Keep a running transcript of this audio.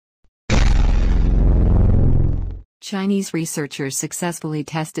Chinese researchers successfully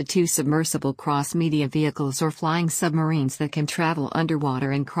tested two submersible cross-media vehicles or flying submarines that can travel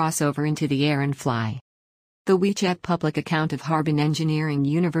underwater and cross over into the air and fly. The WeChat public account of Harbin Engineering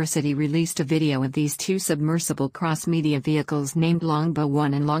University released a video of these two submersible cross-media vehicles named Longbow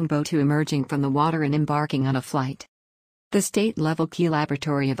 1 and Longbow 2 emerging from the water and embarking on a flight. The state-level Key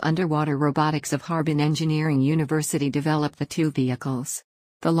Laboratory of Underwater Robotics of Harbin Engineering University developed the two vehicles.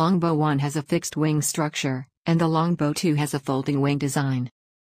 The Longbow 1 has a fixed wing structure, and the Longbow 2 has a folding wing design.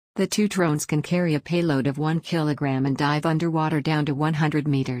 The two drones can carry a payload of 1 kilogram and dive underwater down to 100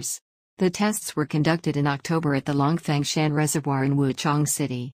 meters. The tests were conducted in October at the Longfangshan Reservoir in Wuchang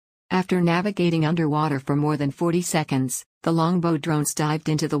City. After navigating underwater for more than 40 seconds, the Longbow drones dived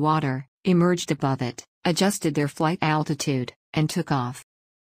into the water, emerged above it, adjusted their flight altitude, and took off.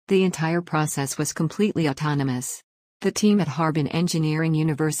 The entire process was completely autonomous. The team at Harbin Engineering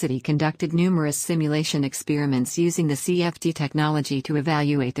University conducted numerous simulation experiments using the CFD technology to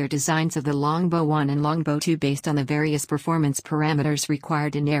evaluate their designs of the Longbow 1 and Longbow 2 based on the various performance parameters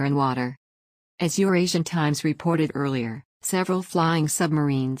required in air and water. As Eurasian Times reported earlier, several flying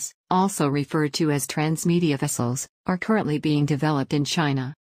submarines, also referred to as transmedia vessels, are currently being developed in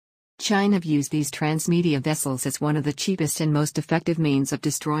China. China views these transmedia vessels as one of the cheapest and most effective means of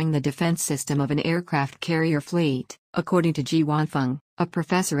destroying the defense system of an aircraft carrier fleet, according to Ji Wanfeng, a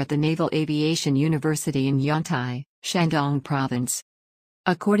professor at the Naval Aviation University in Yantai, Shandong Province.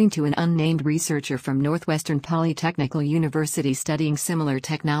 According to an unnamed researcher from Northwestern Polytechnical University studying similar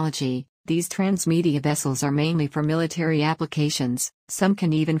technology, these transmedia vessels are mainly for military applications, some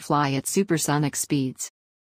can even fly at supersonic speeds.